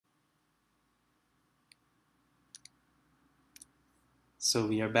So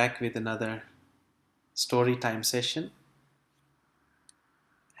we are back with another story time session,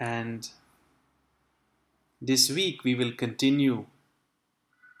 and this week we will continue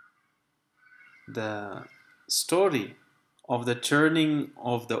the story of the churning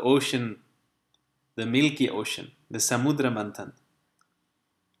of the ocean, the Milky Ocean, the Samudra Manthan.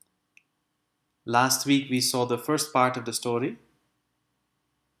 Last week we saw the first part of the story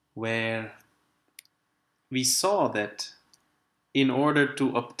where we saw that in order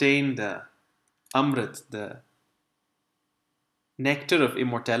to obtain the amrita, the nectar of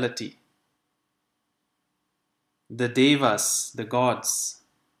immortality, the Devas, the gods,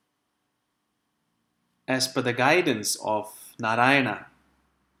 as per the guidance of Narayana,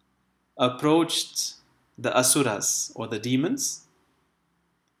 approached the Asuras or the demons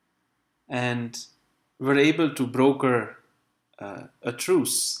and were able to broker a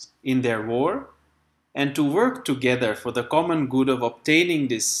truce in their war and to work together for the common good of obtaining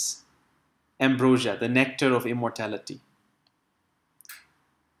this ambrosia, the nectar of immortality.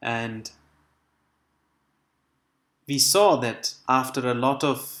 And we saw that after a lot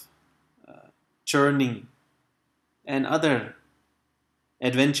of churning and other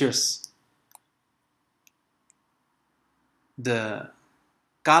adventures, the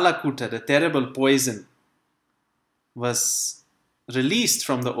Kalakuta, the terrible poison, was released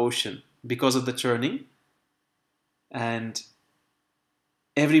from the ocean because of the churning, and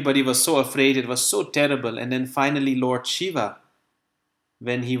everybody was so afraid, it was so terrible. And then finally Lord Shiva,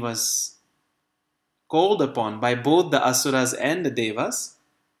 when he was called upon by both the Asuras and the Devas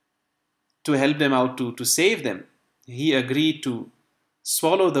to help them out, to save them, he agreed to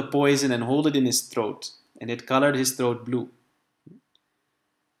swallow the poison and hold it in his throat, and it colored his throat blue.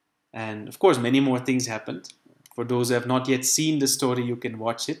 And of course many more things happened. For those who have not yet seen the story, you can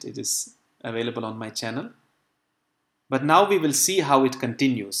watch it. It is available on my channel. But now we will see how it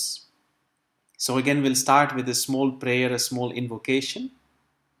continues. So again, we'll start with a small prayer, a small invocation,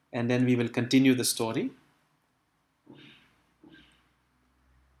 and then we will continue the story.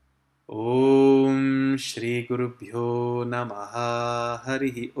 Om Shri Gurubhyo Namaha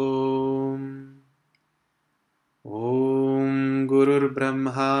Harihi Om. Om Gurur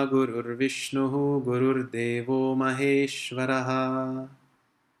Brahma Gurur Vishnu Gurur Devo Maheshwaraha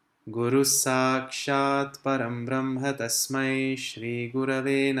Guru Sakshat Param Brahma Tasmai Shri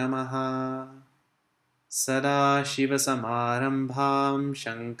Gurave Namaha Sada Shiva Samarambham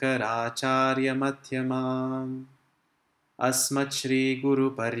Shankaracharya Madhyamam Asmat Shri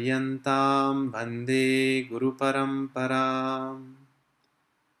Guru Paryantam Vande Guru Paramparam.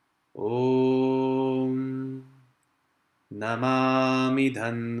 Om Namami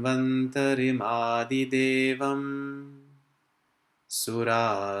Dhanvantarimadhidevam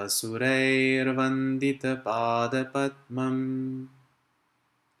Surasurairvandita Padapadmam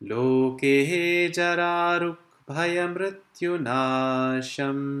Loke Jararuk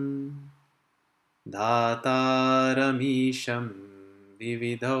Bhayamrityunasham Dhataramisham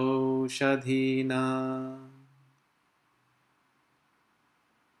Vividaushadhina.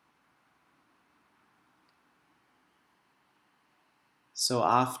 So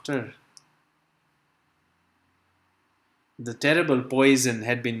after the terrible poison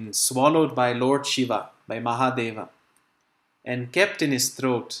had been swallowed by Lord Shiva, by Mahadeva, and kept in his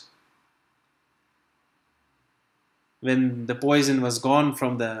throat, when the poison was gone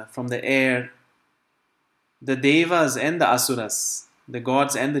from the air, the Devas and the Asuras, the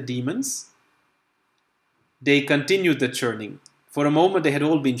gods and the demons, they continued the churning. For a moment they had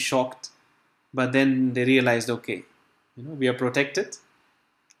all been shocked, but then they realized, okay, we are protected.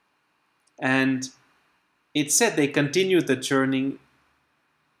 And it said they continued the churning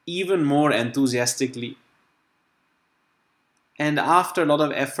even more enthusiastically. And after a lot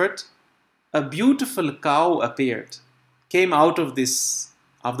of effort, a beautiful cow appeared, came out of the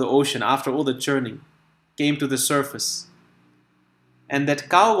ocean after all the churning, came to the surface. And that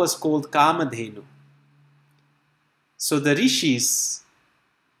cow was called Kamadhenu. So the rishis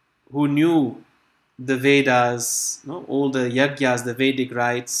who knew the Vedas, all the yagyas, the Vedic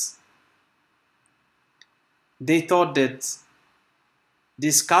rites, they thought that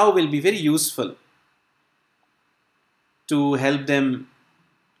this cow will be very useful to help them,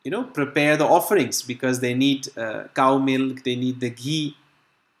 prepare the offerings, because they need cow milk, they need the ghee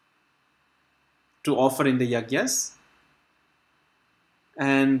to offer in the yagyas.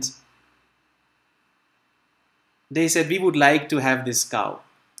 And they said, we would like to have this cow.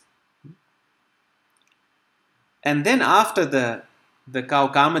 And then after the cow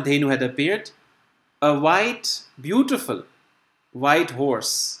Kamadhenu had appeared, a beautiful white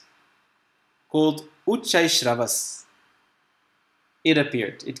horse called Uchchaishravas it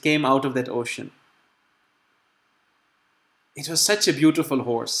appeared. It came out of that ocean. It was such a beautiful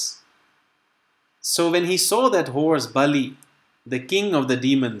horse. So when he saw that horse, Bali, the king of the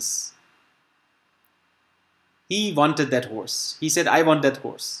demons, he wanted that horse. He said, I want that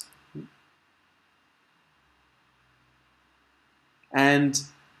horse. And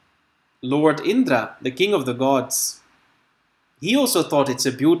Lord Indra, the king of the gods, he also thought it's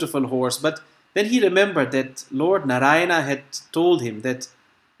a beautiful horse, but then he remembered that Lord Narayana had told him that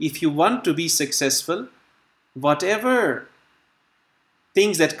if you want to be successful, whatever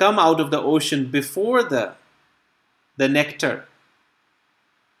things that come out of the ocean before the nectar,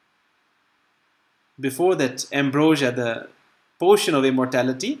 before that ambrosia, the potion of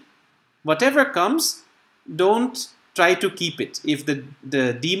immortality, whatever comes, don't try to keep it. If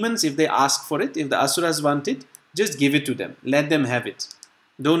the demons, if they ask for it, if the Asuras want it, just give it to them. Let them have it.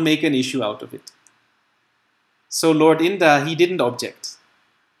 Don't make an issue out of it. So Lord Indra, he didn't object.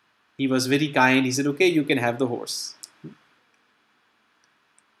 He was very kind. He said, okay, you can have the horse.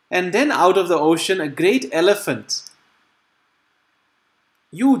 And then out of the ocean, a great elephant,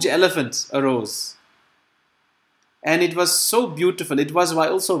 huge elephant arose. And it was so beautiful. It was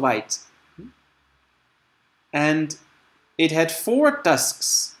also white. And it had 4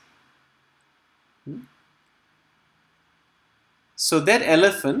 tusks. So that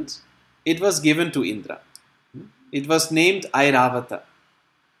elephant, it was given to Indra. It was named Airavata.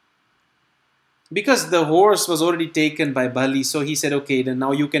 Because the horse was already taken by Bali, so he said, okay, then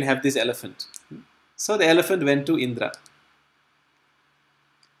now you can have this elephant. So the elephant went to Indra.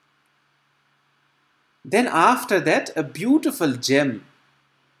 Then after that, a beautiful gem,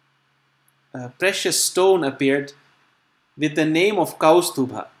 a precious stone appeared with the name of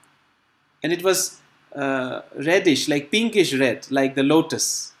Kaustubha. And it was reddish, like pinkish red, like the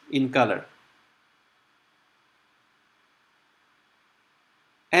lotus in color.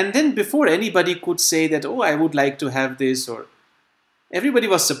 And then before anybody could say that, oh, I would like to have this, or everybody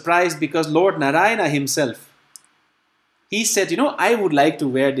was surprised because Lord Narayana himself, he said, I would like to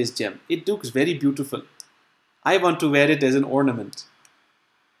wear this gem. It looks very beautiful. I want to wear it as an ornament.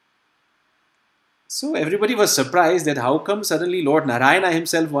 So everybody was surprised that how come suddenly Lord Narayana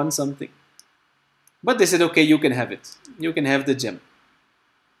himself wants something. But they said, okay, you can have it. You can have the gem.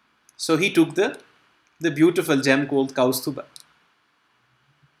 So he took the beautiful gem called Kaustubha.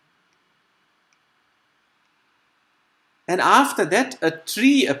 And after that, a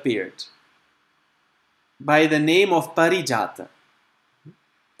tree appeared by the name of Parijata,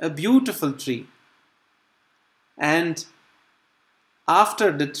 a beautiful tree. And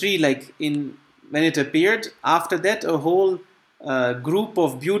after the tree, when it appeared, after that, a whole group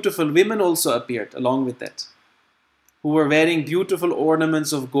of beautiful women also appeared along with that, who were wearing beautiful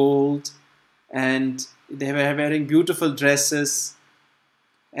ornaments of gold, and they were wearing beautiful dresses,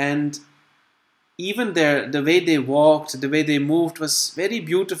 and even the way they walked, the way they moved was very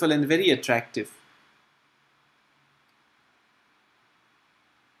beautiful and very attractive.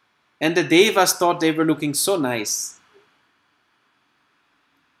 And the Devas thought they were looking so nice.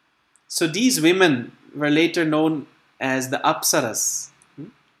 So these women were later known as the Apsaras.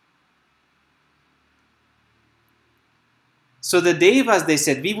 So the Devas, they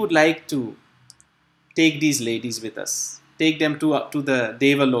said, we would like to take these ladies with us, take them to the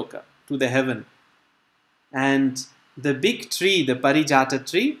Devaloka, to the heaven. And the big tree, the Parijata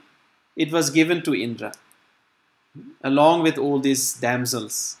tree, it was given to Indra, along with all these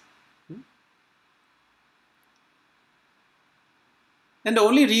damsels. And the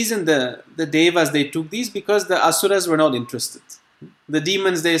only reason the Devas, they took these, because the Asuras were not interested. The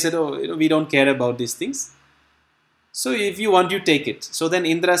demons, they said, oh, we don't care about these things. So if you want, you take it. So then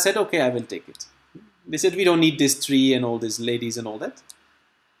Indra said, okay, I will take it. They said, we don't need this tree and all these ladies and all that.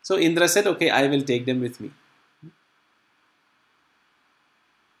 So Indra said, okay, I will take them with me.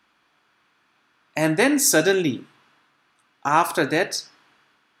 And then suddenly, after that,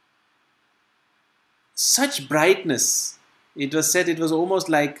 such brightness. It was said it was almost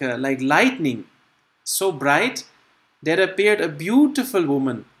like lightning, so bright, there appeared a beautiful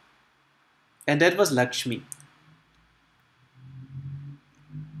woman, and that was Lakshmi.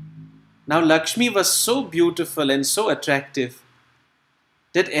 Now Lakshmi was so beautiful and so attractive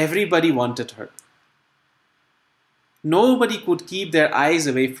that everybody wanted her. Nobody could keep their eyes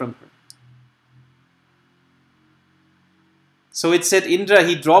away from her. So it said Indra,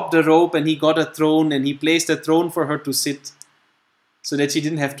 he dropped the rope and he got a throne, and he placed a throne for her to sit, so that she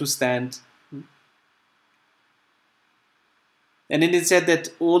didn't have to stand. And then it said that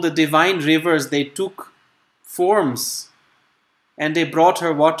all the divine rivers, they took forms and they brought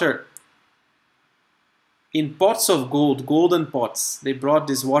her water. in pots of gold, golden pots. They brought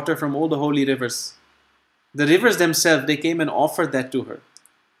this water from all the holy rivers. The rivers themselves, they came and offered that to her.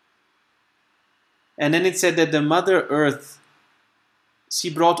 And then it said that the Mother Earth, she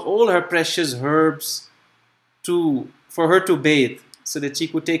brought all her precious herbs for her to bathe so that she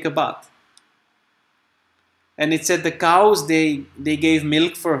could take a bath. And it said the cows, they gave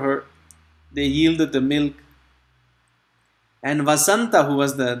milk for her. They yielded the milk. And Vasanta, who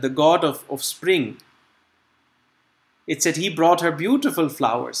was the god of spring, it said he brought her beautiful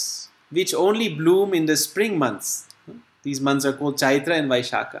flowers, which only bloom in the spring months. These months are called Chaitra and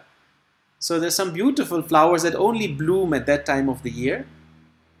Vaishaka. So there's some beautiful flowers that only bloom at that time of the year.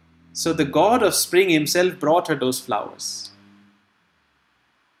 So the god of spring himself brought her those flowers.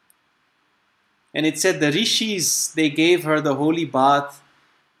 And it said the rishis, they gave her the holy bath.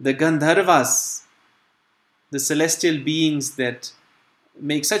 The Gandharvas, the celestial beings that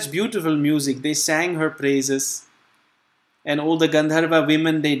make such beautiful music, they sang her praises. And all the Gandharva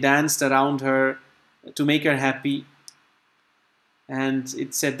women, they danced around her to make her happy. And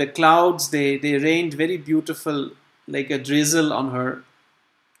it said the clouds, they rained very beautiful, like a drizzle on her.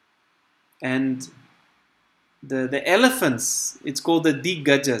 And the elephants, it's called the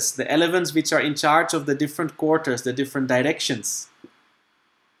Diggajas, the elephants which are in charge of the different quarters, the different directions.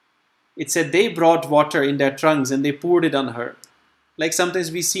 It said they brought water in their trunks and they poured it on her. Like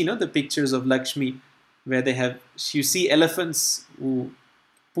sometimes we see, the pictures of Lakshmi, where you see elephants who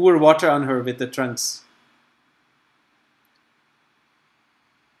pour water on her with the trunks.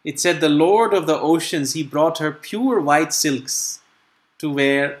 It said the Lord of the oceans, he brought her pure white silks to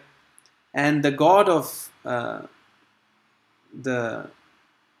wear, and the god of the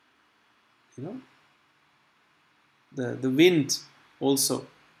wind also,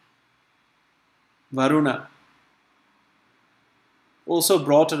 Varuna, also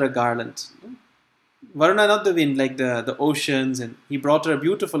brought her a garland. Varuna, not the wind, like the oceans, and he brought her a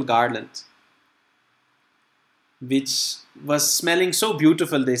beautiful garland, which was smelling so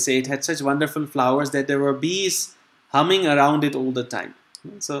beautiful, they say. It had such wonderful flowers that there were bees humming around it all the time.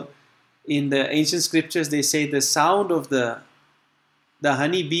 So in the ancient scriptures, they say the sound of the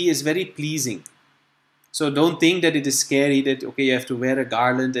honey bee is very pleasing. So don't think that it is scary, that, okay, you have to wear a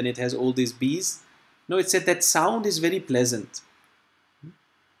garland and it has all these bees. No, it said that sound is very pleasant.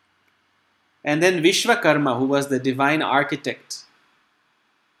 And then Vishwakarma, who was the divine architect,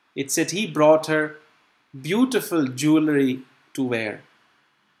 it said he brought her beautiful jewelry to wear.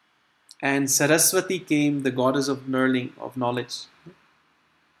 And Saraswati came, the goddess of learning, of knowledge.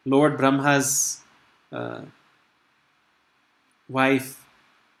 Lord Brahma's wife.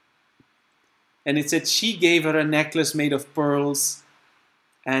 And it said she gave her a necklace made of pearls.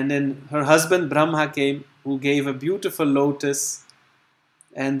 And then her husband Brahma came, who gave a beautiful lotus.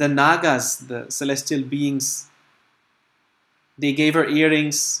 And the Nagas, the celestial beings, they gave her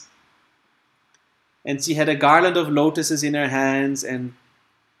earrings. And she had a garland of lotuses in her hands. And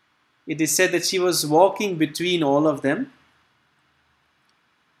it is said that she was walking between all of them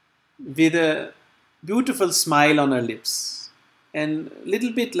with a beautiful smile on her lips. And a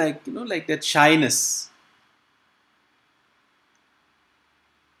little bit like, like that shyness.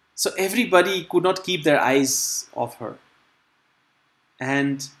 So everybody could not keep their eyes off her.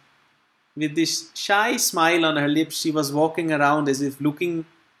 And with this shy smile on her lips, she was walking around as if looking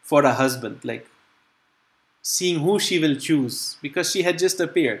for a husband, like seeing who she will choose, because she had just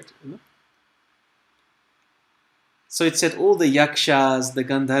appeared. So it said all the yakshas, the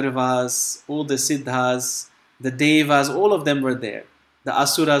gandharvas, all the siddhas, the devas, all of them were there. The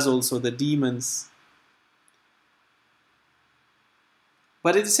asuras also, the demons.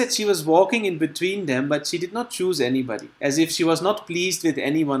 But it said she was walking in between them, but she did not choose anybody, as if she was not pleased with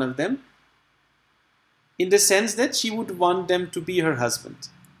any one of them, in the sense that she would want them to be her husband.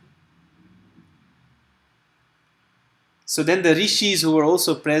 So then the rishis who were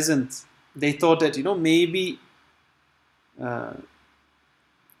also present, they thought that, maybe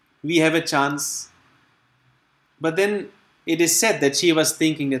we have a chance. But then it is said that she was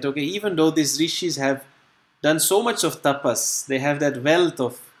thinking that, okay, even though these rishis have done so much of tapas, they have that wealth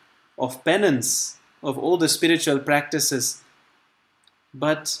of penance, of all the spiritual practices,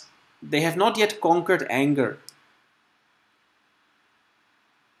 but they have not yet conquered anger.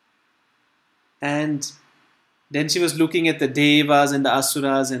 And then she was looking at the Devas and the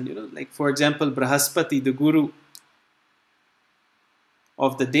Asuras, and like for example, Brahaspati, the guru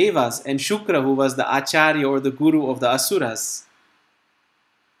of the Devas, and Shukra, who was the Acharya or the guru of the Asuras.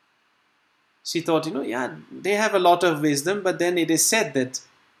 She thought, they have a lot of wisdom, but then it is said that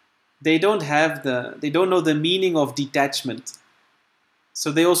they don't know the meaning of detachment.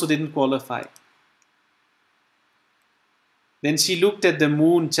 So they also didn't qualify. Then she looked at the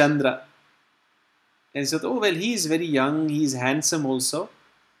moon, Chandra, and said, oh, well, he is very young, he is handsome also.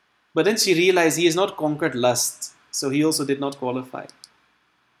 But then she realized he has not conquered lust, so he also did not qualify.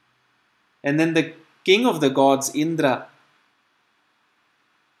 And then the king of the gods, Indra,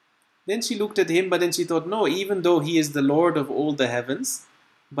 then she looked at him, but then she thought, no, even though he is the Lord of all the heavens,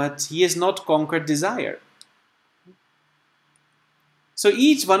 but he has not conquered desire. So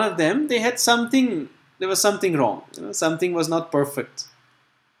each one of them, they had something, there was something wrong. Something was not perfect.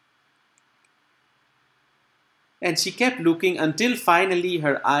 And she kept looking until finally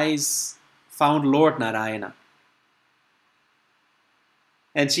her eyes found Lord Narayana.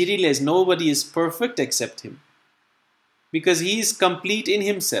 And she realized nobody is perfect except him, because he is complete in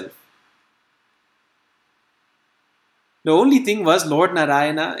himself. The only thing was Lord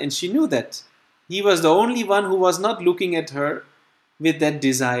Narayana, and she knew that. He was the only one who was not looking at her with that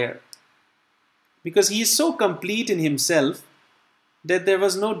desire. Because he is so complete in himself that there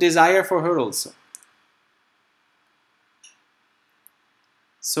was no desire for her also.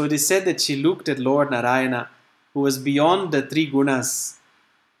 So it is said that she looked at Lord Narayana, who was beyond the three gunas,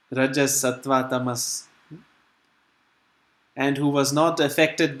 Rajas, Sattva, Tamas, and who was not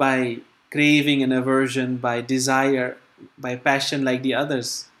affected by craving and aversion, by desire, by passion like the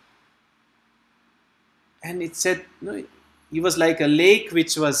others. And it said, he was like a lake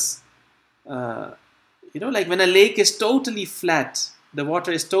which was, like when a lake is totally flat, the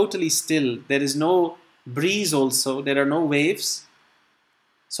water is totally still, there is no breeze also, there are no waves.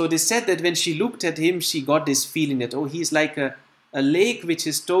 So it is said that when she looked at him, she got this feeling that, oh, he is like a lake which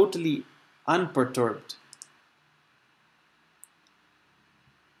is totally unperturbed.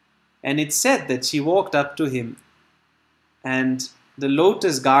 And it said that she walked up to him, and the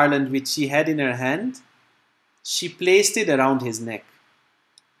lotus garland which she had in her hand, she placed it around his neck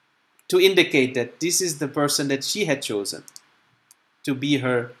to indicate that this is the person that she had chosen to be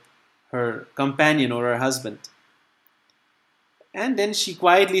her companion or her husband. And then she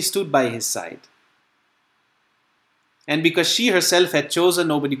quietly stood by his side. And because she herself had chosen,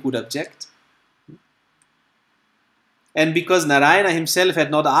 nobody could object. And because Narayana himself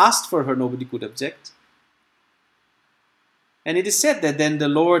had not asked for her, nobody could object. And it is said that then the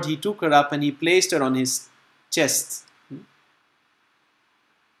Lord, he took her up and he placed her on his chest.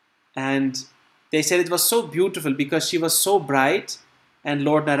 And they said it was so beautiful because she was so bright, and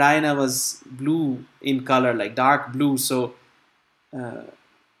Lord Narayana was blue in color, like dark blue. So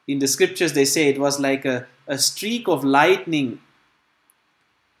in the scriptures they say it was like a streak of lightning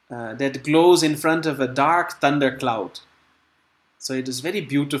that glows in front of a dark thunder cloud. So it is very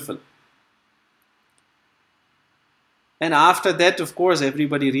beautiful. And after that, of course,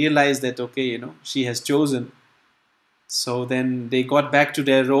 everybody realized that, okay, she has chosen. So then they got back to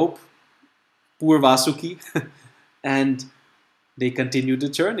their rope, poor Vasuki, and they continued the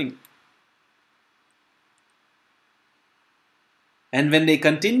churning. And when they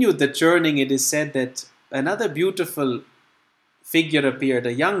continued the churning, it is said that another beautiful figure appeared,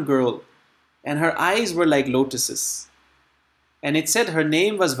 a young girl, and her eyes were like lotuses. And it said her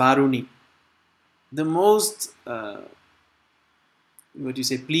name was Varuni, the most,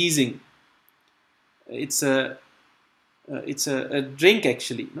 pleasing. It's a drink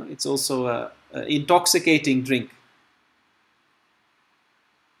actually. It's also a intoxicating drink.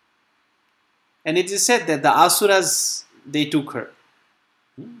 And it is said that the Asuras, they took her.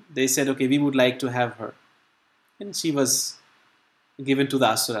 They said, okay, we would like to have her. And she was given to the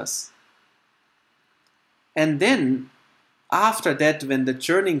Asuras. And then, after that, when the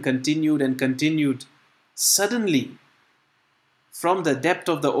churning continued and continued, suddenly, from the depth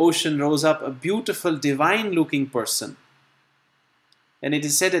of the ocean rose up a beautiful, divine-looking person. And it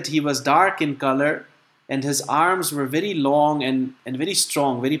is said that he was dark in color, and his arms were very long and very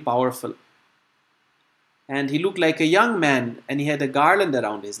strong, very powerful. And he looked like a young man, and he had a garland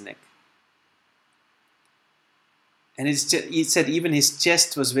around his neck. And it said even his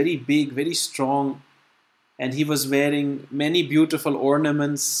chest was very big, very strong, and he was wearing many beautiful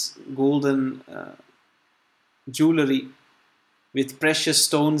ornaments, golden jewelry with precious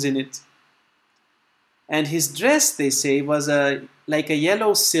stones in it. And his dress, they say, was like a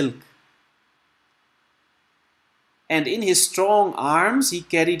yellow silk. And in his strong arms, he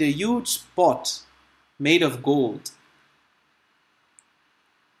carried a huge pot made of gold.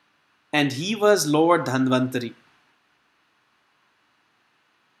 And he was Lord Dhanvantari.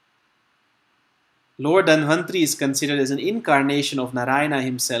 Lord Dhanvantari is considered as an incarnation of Narayana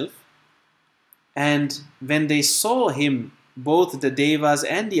himself. And when they saw him, both the Devas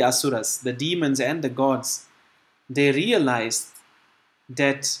and the Asuras, the demons and the gods, they realized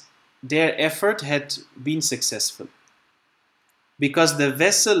that their effort had been successful. because the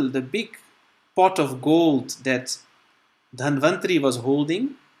vessel, the big pot of gold that Dhanvantari was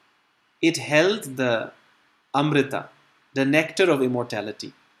holding, it held the amrita, the nectar of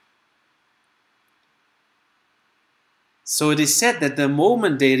immortality. So it is said that the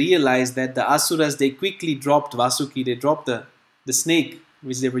moment they realized that, the Asuras, they quickly dropped Vasuki, they dropped the snake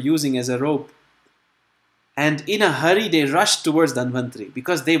which they were using as a rope. And in a hurry they rushed towards Dhanvantari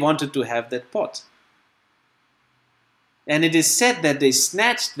because they wanted to have that pot. And it is said that they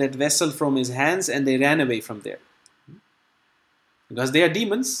snatched that vessel from his hands and they ran away from there. Because they are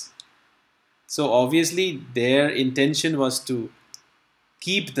demons. So obviously their intention was to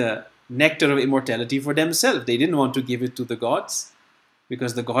keep the nectar of immortality for themselves. They didn't want to give it to the gods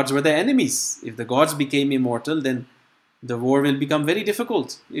because the gods were their enemies. If the gods became immortal, then the war will become very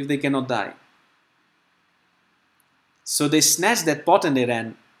difficult if they cannot die. So they snatched that pot and they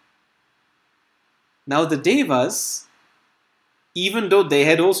ran. Now the Devas, even though they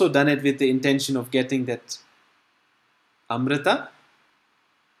had also done it with the intention of getting that amrita,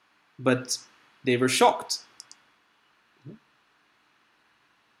 but they were shocked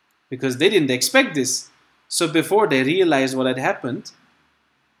because they didn't expect this. So before they realized what had happened,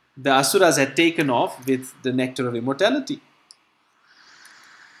 the Asuras had taken off with the nectar of immortality.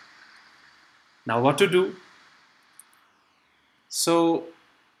 Now what to do? So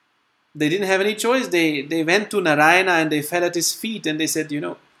they didn't have any choice. They went to Narayana and they fell at his feet and they said,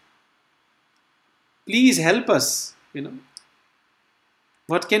 please help us.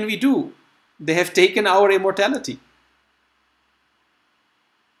 What can we do? They have taken our immortality.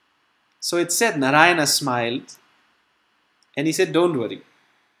 So it said Narayana smiled and he said, don't worry.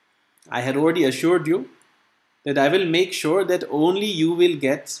 I had already assured you that I will make sure that only you will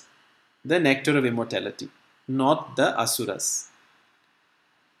get the nectar of immortality, not the Asuras.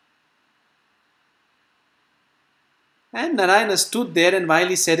 And Narayana stood there, and while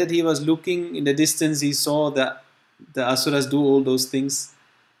he said it, he was looking in the distance. He saw the Asuras do all those things.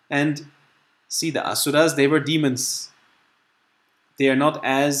 And see, the Asuras, they were demons. They are not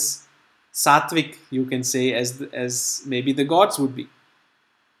as sattvic, you can say, as maybe the gods would be.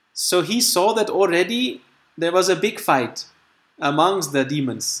 So he saw that already there was a big fight amongst the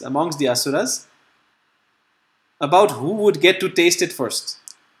demons, amongst the Asuras, about who would get to taste it first.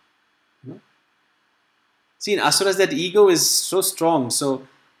 See, in Asuras, that ego is so strong, so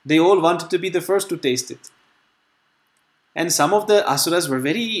they all wanted to be the first to taste it. And some of the Asuras were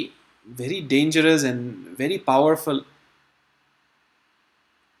very, very dangerous and very powerful.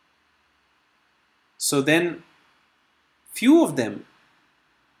 So then, few of them,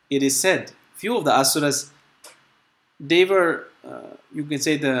 it is said, few of the Asuras, they were, you can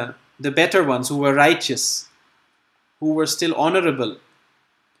say, the better ones who were righteous, who were still honorable.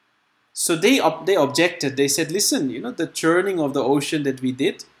 So they objected. They said, listen, the churning of the ocean that we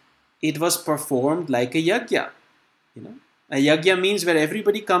did, it was performed like a yajna. A yajna means where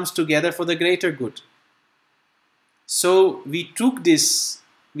everybody comes together for the greater good. So we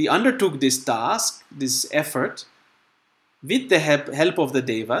undertook this task, this effort, with the help of the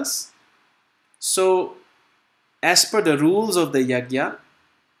Devas. So as per the rules of the yajna,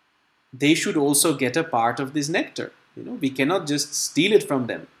 they should also get a part of this nectar. We cannot just steal it from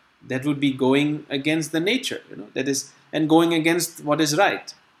them. That would be going against the nature, and going against what is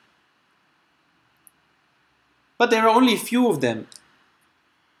right. But there are only few of them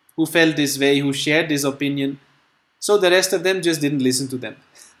who felt this way, who shared this opinion. So the rest of them just didn't listen to them.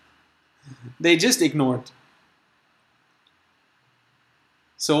 They just ignored.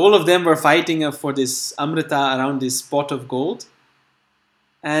 So all of them were fighting for this amrita around this pot of gold.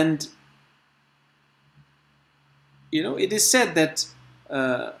 And, it is said that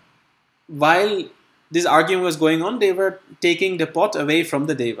while this argument was going on, they were taking the pot away from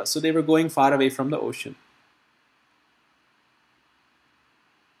the Devas. So they were going far away from the ocean.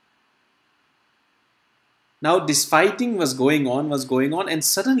 Now this fighting was going on, and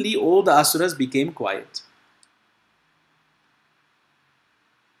suddenly all the Asuras became quiet.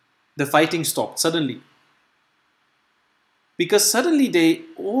 The fighting stopped suddenly. Because suddenly they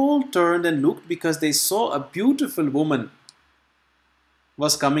all turned and looked because they saw a beautiful woman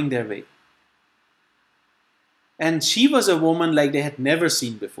was coming their way. And she was a woman like they had never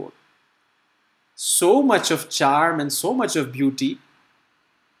seen before. So much of charm and so much of beauty.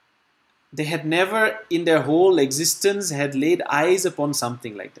 They had never in their whole existence had laid eyes upon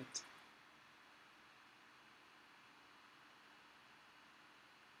something like that.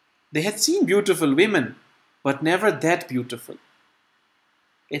 They had seen beautiful women, but never that beautiful.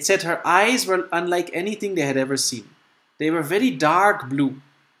 It said her eyes were unlike anything they had ever seen. They were very dark blue,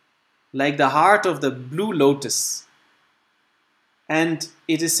 like the heart of the blue lotus. And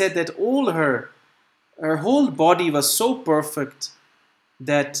it is said that her whole body was so perfect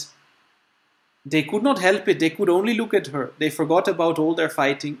that they could not help it. They could only look at her. They forgot about all their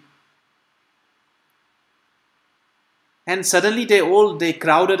fighting. And suddenly they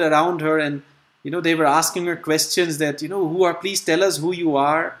crowded around her, and they were asking her questions that, please tell us who you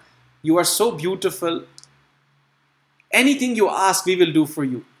are. You are so beautiful. Anything you ask, we will do for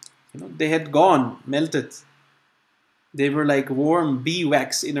you. They had gone, melted. They were like warm bee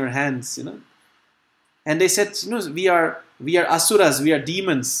wax in her hands, And they said, we are Asuras, we are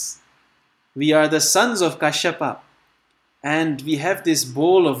demons. We are the sons of Kashyapa. And we have this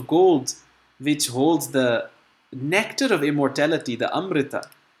bowl of gold which holds the nectar of immortality, the amrita.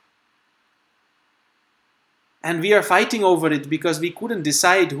 And we are fighting over it because we couldn't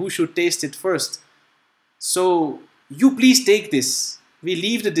decide who should taste it first. So you please take this. We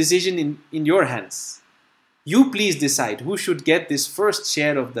leave the decision in your hands. You please decide who should get this first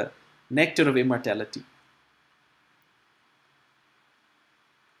share of the nectar of immortality.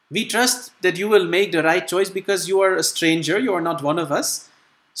 We trust that you will make the right choice because you are a stranger, you are not one of us.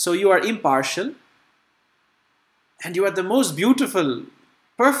 So you are impartial. And you are the most beautiful,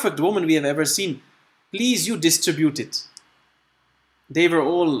 perfect woman we have ever seen. Please, you distribute it. They were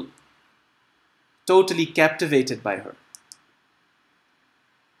all totally captivated by her.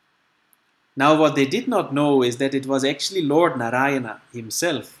 Now what they did not know is that it was actually Lord Narayana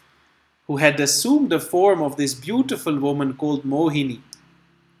himself who had assumed the form of this beautiful woman called Mohini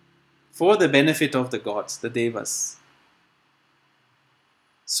for the benefit of the gods, the Devas.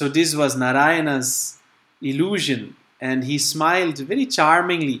 So this was Narayana's illusion, and he smiled very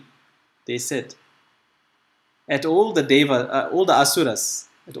charmingly, they said, at all the all the Asuras,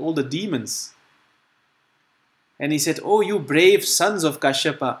 at all the demons. And he said, "Oh, you brave sons of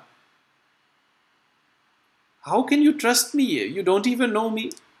Kashyapa, how can you trust me? You don't even know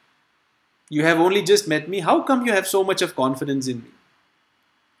me. You have only just met me. How come you have so much of confidence in me?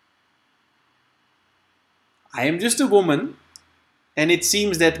 I am just a woman, and it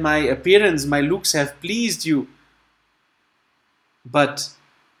seems that my appearance, my looks have pleased you. But,"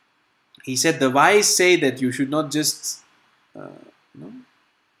 he said, "the wise say that you should not just,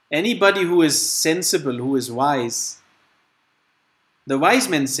 anybody who is sensible, who is wise, the wise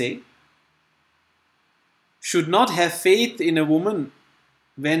men say, should not have faith in a woman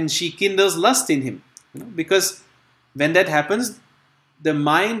when she kindles lust in him. Because when that happens, the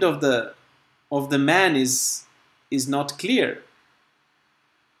mind of the man is not clear.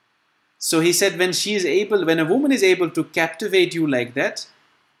 So he said, when a woman is able to captivate you like that,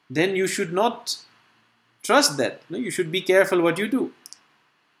 then you should not trust that. No, you should be careful what you do."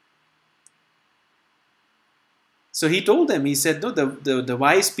 So he told them, he said, no, the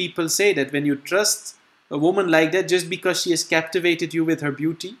wise people say that when you trust a woman like that just because she has captivated you with her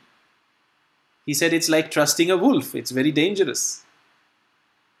beauty, he said it's like trusting a wolf. It's very dangerous.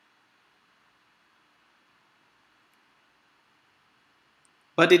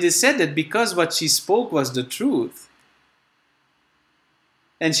 But it is said that because what she spoke was the truth,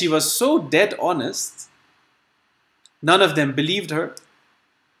 and she was so dead honest, none of them believed her.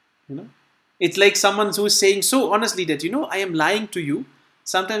 It's like someone who is saying so honestly that, I am lying to you.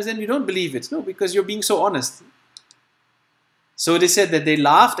 Sometimes then you don't believe it. No, because you're being so honest. So they said that they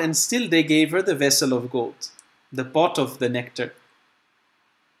laughed, and still they gave her the vessel of gold, the pot of the nectar.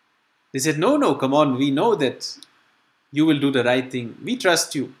 They said, no, come on, we know that you will do the right thing. We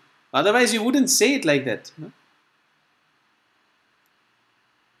trust you. Otherwise you wouldn't say it like that.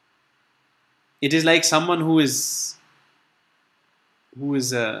 It is like someone who is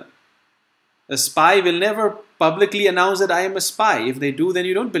a spy will never publicly announce that I am a spy. If they do, then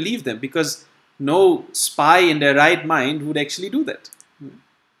you don't believe them, because no spy in their right mind would actually do that.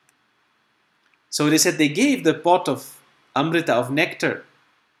 So they said they gave the pot of amrita, of nectar,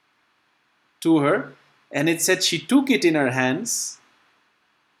 to her, and it said she took it in her hands,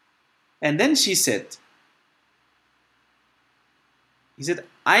 and then she said, he said,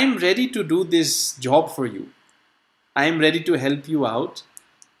 "I am ready to do this job for you. I am ready to help you out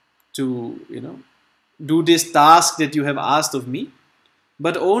to, do this task that you have asked of me,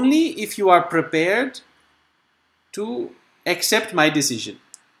 but only if you are prepared to accept my decision.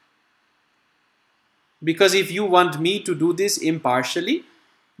 Because if you want me to do this impartially,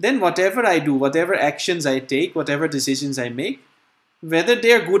 then whatever I do, whatever actions I take, whatever decisions I make, whether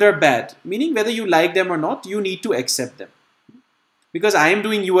they are good or bad, meaning whether you like them or not, you need to accept them. Because I am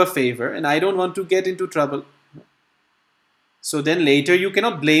doing you a favor and I don't want to get into trouble. So then later you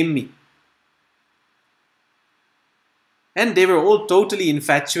cannot blame me." And they were all totally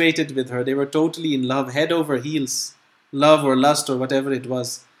infatuated with her. They were totally in love, head over heels. love or lust or whatever it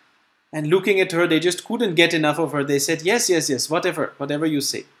was. And looking at her, they just couldn't get enough of her. They said, yes, yes, yes, whatever you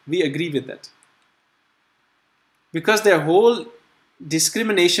say. We agree with that. Because their whole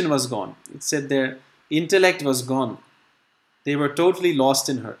discrimination was gone. It said their intellect was gone. They were totally lost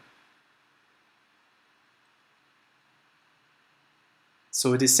in her.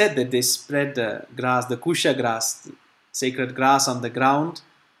 So it is said that they spread the grass, the kusha grass, sacred grass on the ground,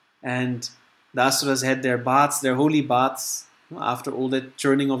 and the Asuras had their baths, their holy baths, after all that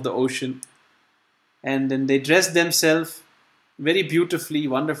churning of the ocean. And then they dressed themselves very beautifully,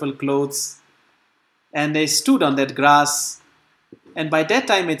 wonderful clothes, and they stood on that grass. And by that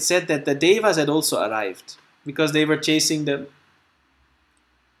time it said that the Devas had also arrived, because they were chasing them.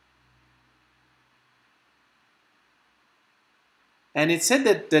 And it said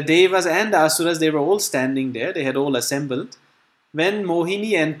that the Devas and the Asuras, they were all standing there, they had all assembled, when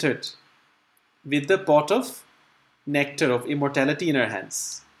Mohini entered with the pot of nectar of immortality in her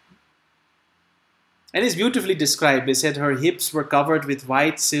hands. And it's beautifully described. They said her hips were covered with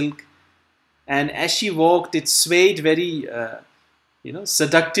white silk, and as she walked, it swayed very,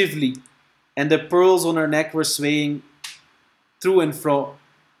 seductively, and the pearls on her neck were swaying through and fro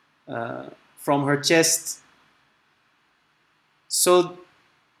from her chest. So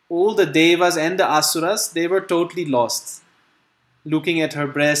all the Devas and the Asuras, they were totally lost. Looking at her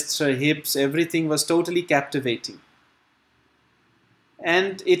breasts, her hips, everything was totally captivating.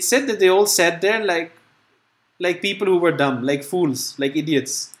 And it said that they all sat there like people who were dumb, like fools, like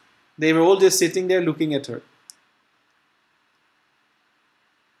idiots. They were all just sitting there looking at her.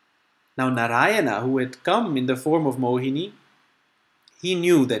 Now Narayana, who had come in the form of Mohini, he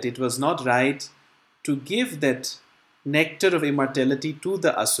knew that it was not right to give that nectar of immortality to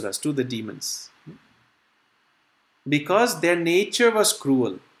the Asuras, to the demons, because their nature was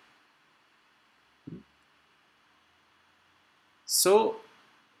cruel. So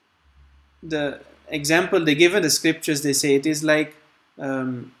the example they give in the scriptures, they say it is like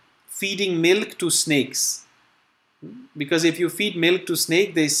feeding milk to snakes. Because if you feed milk to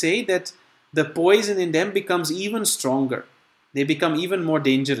snake, they say that the poison in them becomes even stronger. They become even more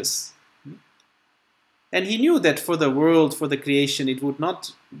dangerous. And he knew that for the world, for the creation, it would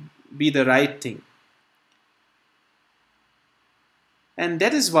not be the right thing. And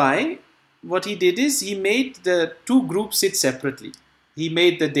that is why what he did is he made the two groups sit separately. He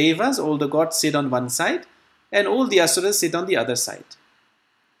made the Devas, all the gods, sit on one side, and all the Asuras sit on the other side.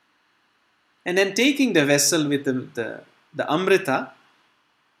 And then taking the vessel with the amrita,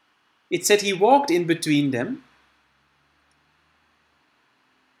 it said he walked in between them,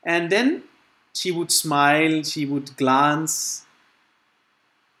 and then she would smile, she would glance,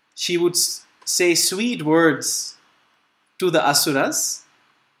 she would say sweet words to the Asuras,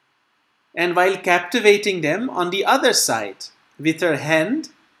 and while captivating them, on the other side, with her hand,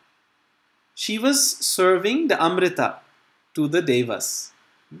 she was serving the amrita to the Devas.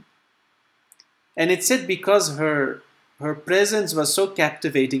 And it said because her presence was so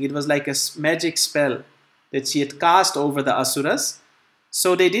captivating, it was like a magic spell that she had cast over the Asuras,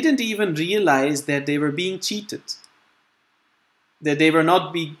 so they didn't even realize that they were being cheated, that they were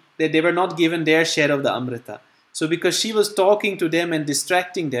not given their share of the amrita. So because she was talking to them and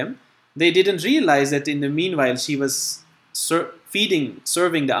distracting them, they didn't realize that in the meanwhile she was serving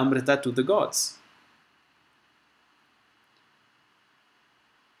the amrita to the gods.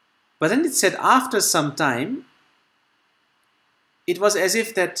 But then it said after some time, it was as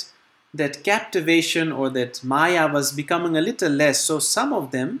if that captivation or that maya was becoming a little less. So some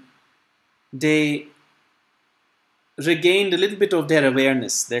of them, they regained a little bit of their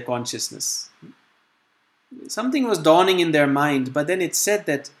awareness, their consciousness. Something was dawning in their mind, but then it said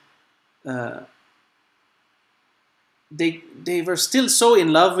that they were still so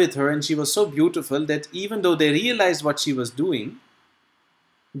in love with her, and she was so beautiful that even though they realized what she was doing,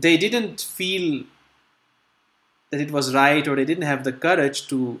 they didn't feel that it was right, or they didn't have the courage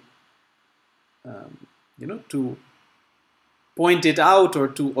to to point it out or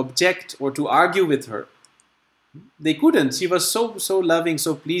to object or to argue with her. They couldn't. She was so loving,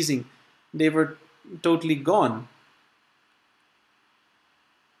 so pleasing. They were totally gone.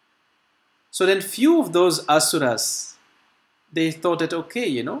 So then few of those Asuras, they thought that,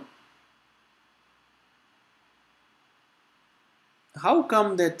 okay, how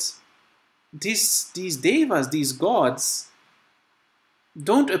come that these Devas, these gods,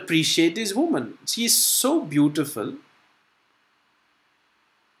 don't appreciate this woman? She is so beautiful.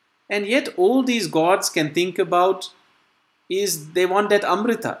 And yet all these gods can think about is they want that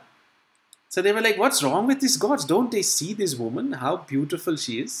amrita. So they were like, what's wrong with these gods? Don't they see this woman? How beautiful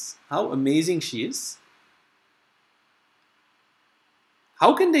she is. How amazing she is.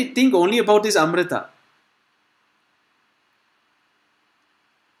 How can they think only about this amrita?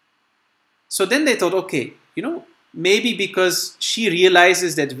 So then they thought, okay, maybe because she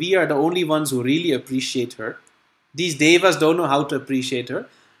realizes that we are the only ones who really appreciate her. These devas don't know how to appreciate her.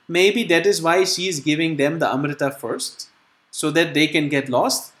 Maybe that is why she is giving them the amrita first, so that they can get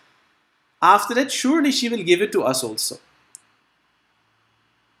lost. After that, surely she will give it to us also.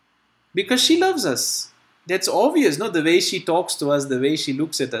 Because she loves us. That's obvious, no? The way she talks to us, the way she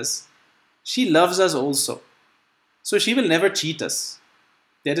looks at us. She loves us also. So she will never cheat us.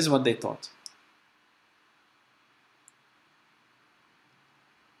 That is what they thought.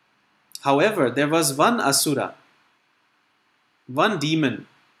 However, there was one asura, one demon,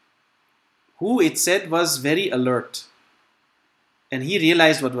 who it said was very alert. And he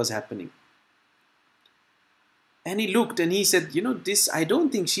realized what was happening. And he looked and he said, this, I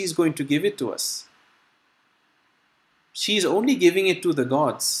don't think she's going to give it to us. She's only giving it to the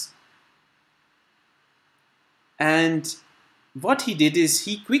gods. And what he did is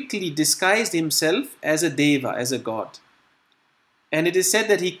he quickly disguised himself as a deva, as a god. And it is said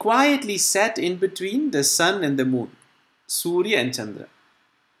that he quietly sat in between the sun and the moon, Surya and Chandra.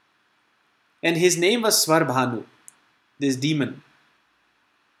 And his name was Svarbhanu, this demon.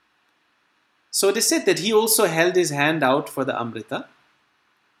 So it is said that he also held his hand out for the amrita.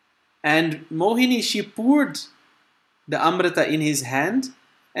 And Mohini, she poured the amrita in his hand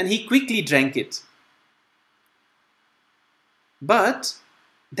and he quickly drank it. But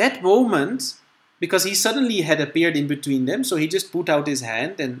that moment, because he suddenly had appeared in between them, so he just put out his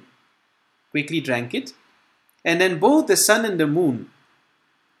hand and quickly drank it. And then both the sun and the moon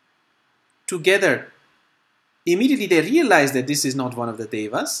together, immediately they realized that this is not one of the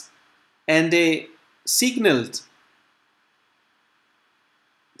devas. And they signaled,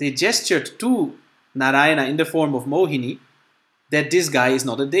 they gestured to Narayana in the form of Mohini that this guy is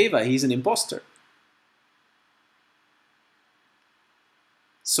not a deva, he's an impostor.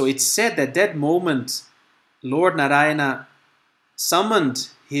 So it's said that that moment, Lord Narayana summoned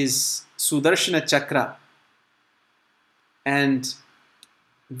his Sudarshana Chakra, and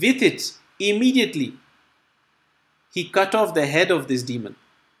with it, immediately, he cut off the head of this demon.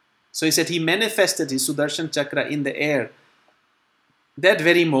 So he said he manifested his Sudarshan Chakra in the air that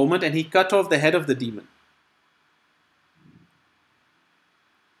very moment, and he cut off the head of the demon.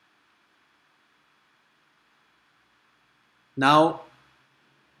 Now,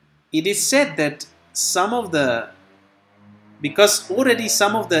 it is said that because already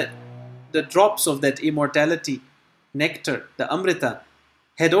some of the drops of that immortality nectar, the amrita,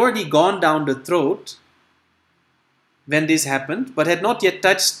 had already gone down the throat when this happened, but had not yet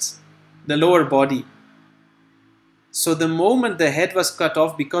touched the lower body. So the moment the head was cut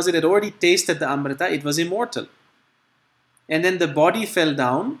off, because it had already tasted the amrita, it was immortal. And then the body fell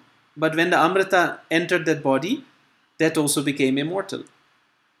down, but when the amrita entered that body, that also became immortal.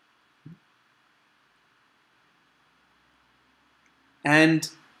 And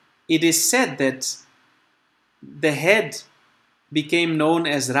it is said that the head became known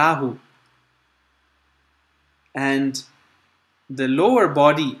as Rahu, and the lower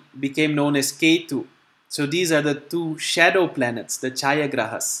body became known as Ketu. So these are the two shadow planets, the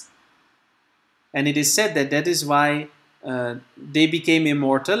Chayagrahas. And it is said that that is why they became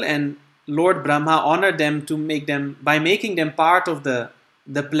immortal, and Lord Brahma honored them by making them part of the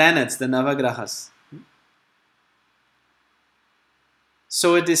planets, the Navagrahas.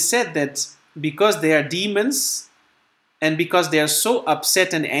 So it is said that because they are demons, and because they are so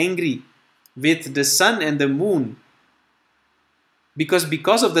upset and angry with the sun and the moon,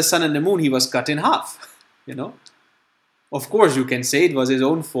 because of the sun and the moon, he was cut in half. Of course, you can say it was his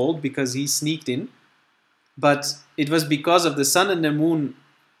own fault because he sneaked in, but it was because of the sun and the moon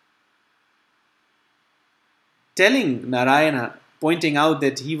telling Narayana, pointing out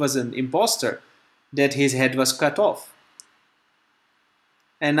that he was an impostor, that his head was cut off.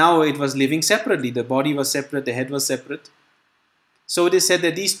 And now it was living separately. The body was separate, the head was separate. So it is said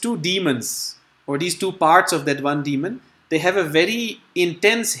that these two demons, or these two parts of that one demon, they have a very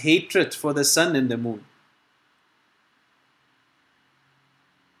intense hatred for the sun and the moon.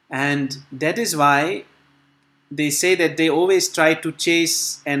 And that is why they say that they always try to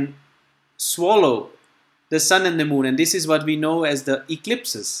chase and swallow the sun and the moon. And this is what we know as the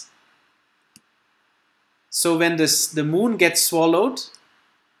eclipses. So when the moon gets swallowed,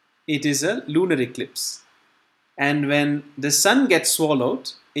 it is a lunar eclipse. And when the sun gets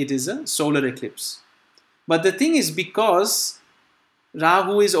swallowed, it is a solar eclipse. But the thing is, because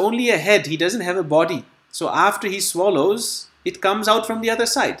Rahu is only a head, he doesn't have a body. So after he swallows, it comes out from the other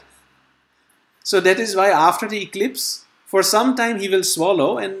side. So that is why after the eclipse, For some time he will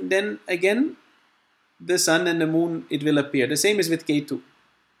swallow, and then again the sun and the moon, it will appear. The same is with Ketu.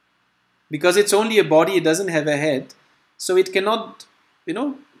 Because it's only a body, it doesn't have a head, so it cannot,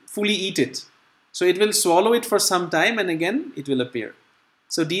 fully eat it. So it will swallow it for some time and again it will appear.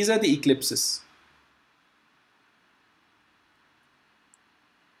 So these are the eclipses.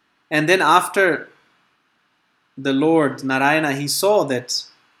 And then after the Lord Narayana, he saw that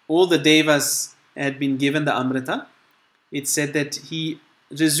all the Devas had been given the amrita. It said that he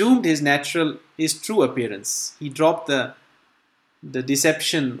resumed his true appearance. He dropped the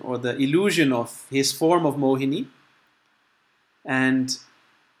deception or the illusion of his form of Mohini. And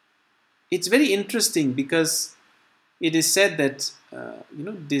it's very interesting because it is said that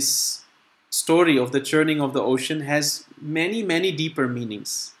this story of the churning of the ocean has many, many deeper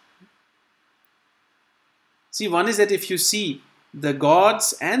meanings. See, one is that if you see the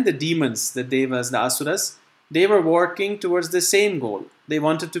gods and the demons, the Devas, the Asuras, they were working towards the same goal. They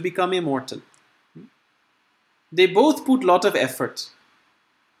wanted to become immortal. They both put a lot of effort.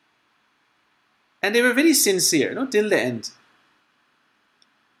 And they were very sincere, till the end.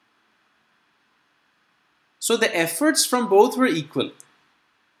 So the efforts from both were equal.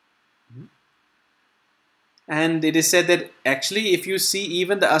 And it is said that actually if you see,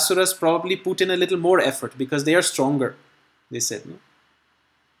 even the Asuras probably put in a little more effort because they are stronger, they said. No?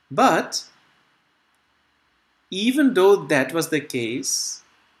 But even though that was the case,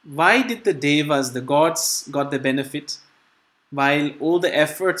 why did the Devas, the gods, got the benefit while all the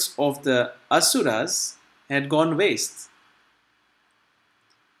efforts of the Asuras had gone waste?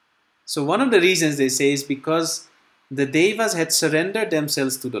 So one of the reasons they say is because the Devas had surrendered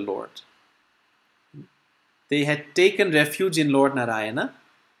themselves to the Lord. They had taken refuge in Lord Narayana,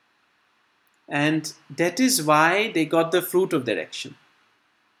 and that is why they got the fruit of their action.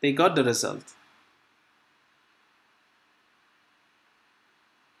 They got the result.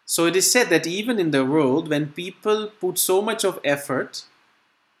 So it is said that even in the world, when people put so much of effort,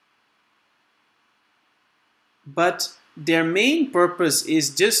 but their main purpose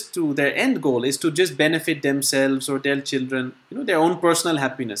is their end goal is to just benefit themselves or their children, their own personal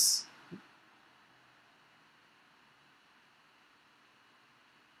happiness.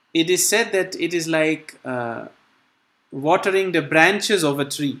 It is said that it is like watering the branches of a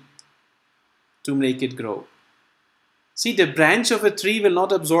tree to make it grow. See, the branch of a tree will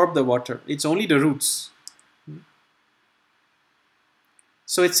not absorb the water. It's only the roots.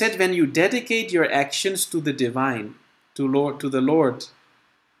 So it said when you dedicate your actions to the divine, to the Lord,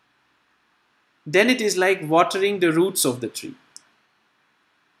 then it is like watering the roots of the tree.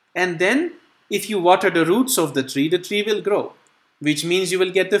 And then if you water the roots of the tree will grow, which means you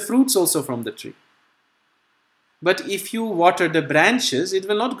will get the fruits also from the tree. But if you water the branches, it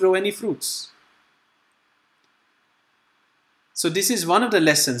will not grow any fruits. So this is one of the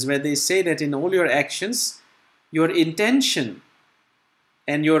lessons where they say that in all your actions, your intention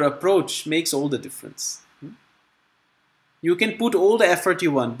and your approach makes all the difference. You can put all the effort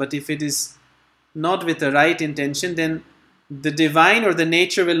you want, but if it is not with the right intention, then the divine or the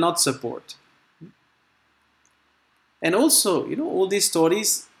nature will not support. And also, all these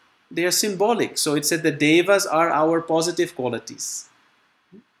stories, they are symbolic. So it said the Devas are our positive qualities.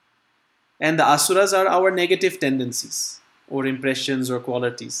 And the Asuras are our negative tendencies or impressions or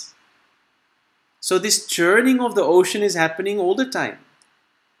qualities. So this churning of the ocean is happening all the time.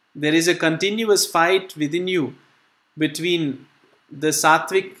 There is a continuous fight within you between the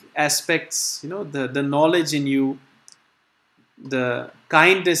sattvic aspects, the knowledge in you, the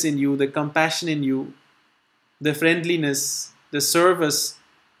kindness in you, the compassion in you, the friendliness, the service,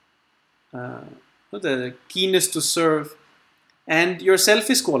 the keenness to serve, and your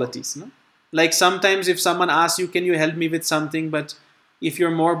selfish qualities. Like sometimes if someone asks you, can you help me with something, but if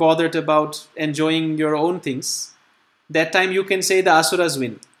you're more bothered about enjoying your own things, that time you can say the Asuras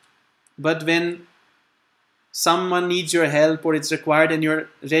win. But when someone needs your help or it's required and you're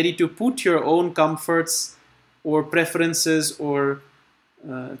ready to put your own comforts or preferences or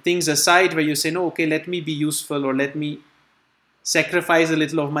things aside where you say, no, okay, let me be useful or let me sacrifice a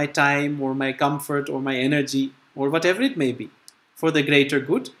little of my time or my comfort or my energy or whatever it may be for the greater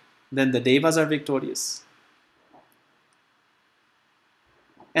good, then the Devas are victorious.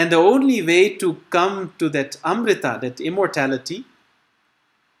 And the only way to come to that amrita, that immortality,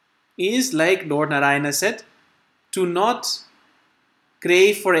 is like Lord Narayana said, to not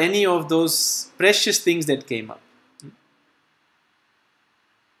crave for any of those precious things that came up.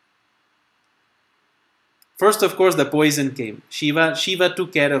 First, of course, the poison came. Shiva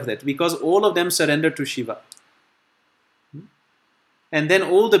took care of that because all of them surrendered to Shiva. And then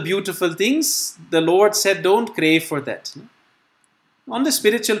all the beautiful things, the Lord said, don't crave for that. On the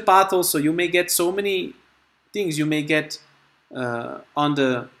spiritual path also, you may get so many things. You may get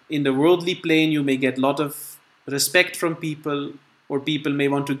in the worldly plane, you may get a lot of respect from people, or people may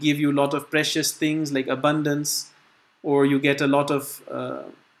want to give you a lot of precious things like abundance, or you get a lot of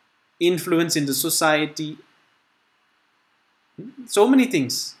influence in the society. So many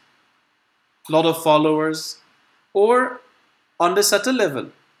things. A lot of followers. Or on the subtle level,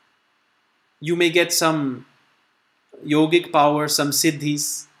 you may get some yogic power, some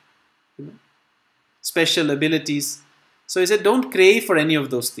siddhis, special abilities. So he said, don't crave for any of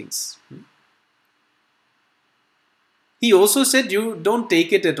those things. He also said, you don't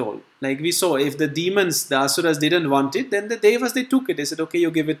take it at all. Like we saw, if the demons, the Asuras didn't want it, then the Devas, they took it. They said, okay, you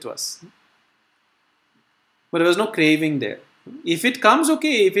give it to us. But there was no craving there. If it comes,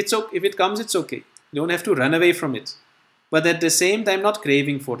 okay. If it comes, it's okay. You don't have to run away from it. But at the same time, not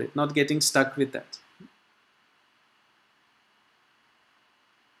craving for it, not getting stuck with that.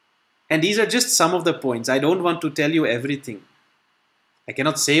 And these are just some of the points. I don't want to tell you everything. I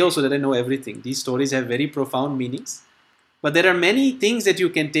cannot say also that I know everything. These stories have very profound meanings. But there are many things that you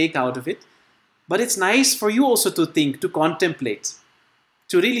can take out of it. But it's nice for you also to think, to contemplate,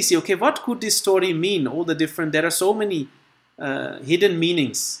 to really see, okay, what could this story mean? All the different, there are so many hidden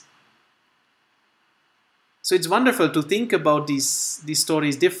meanings. So it's wonderful to think about these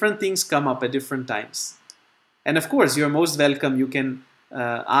stories. Different things come up at different times. And of course, you're most welcome. You can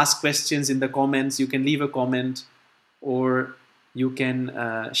ask questions in the comments. You can leave a comment, or you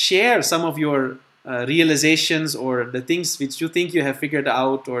can share some of your realizations or the things which you think you have figured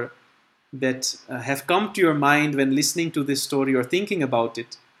out, or that have come to your mind when listening to this story or thinking about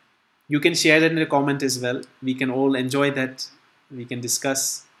it. You can share that in the comment as well. We can all enjoy that. We can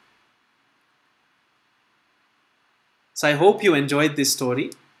discuss. So I hope you enjoyed this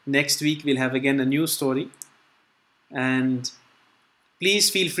story. Next week we'll have again a new story. And please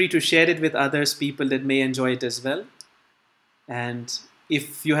feel free to share it with others, people that may enjoy it as well. And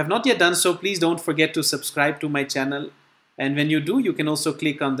if you have not yet done so, please don't forget to subscribe to my channel. And when you do, you can also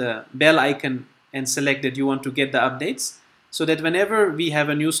click on the bell icon and select that you want to get the updates, so that whenever we have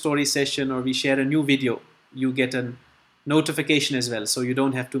a new story session or we share a new video, you get a notification as well, so you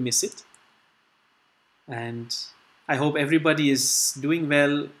don't have to miss it. And I hope everybody is doing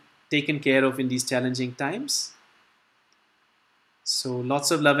well, taken care of in these challenging times. So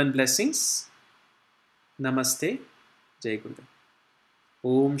lots of love and blessings. Namaste. Jai Gurudev.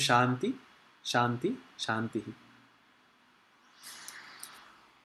 Om Shanti, Shanti, Shanti.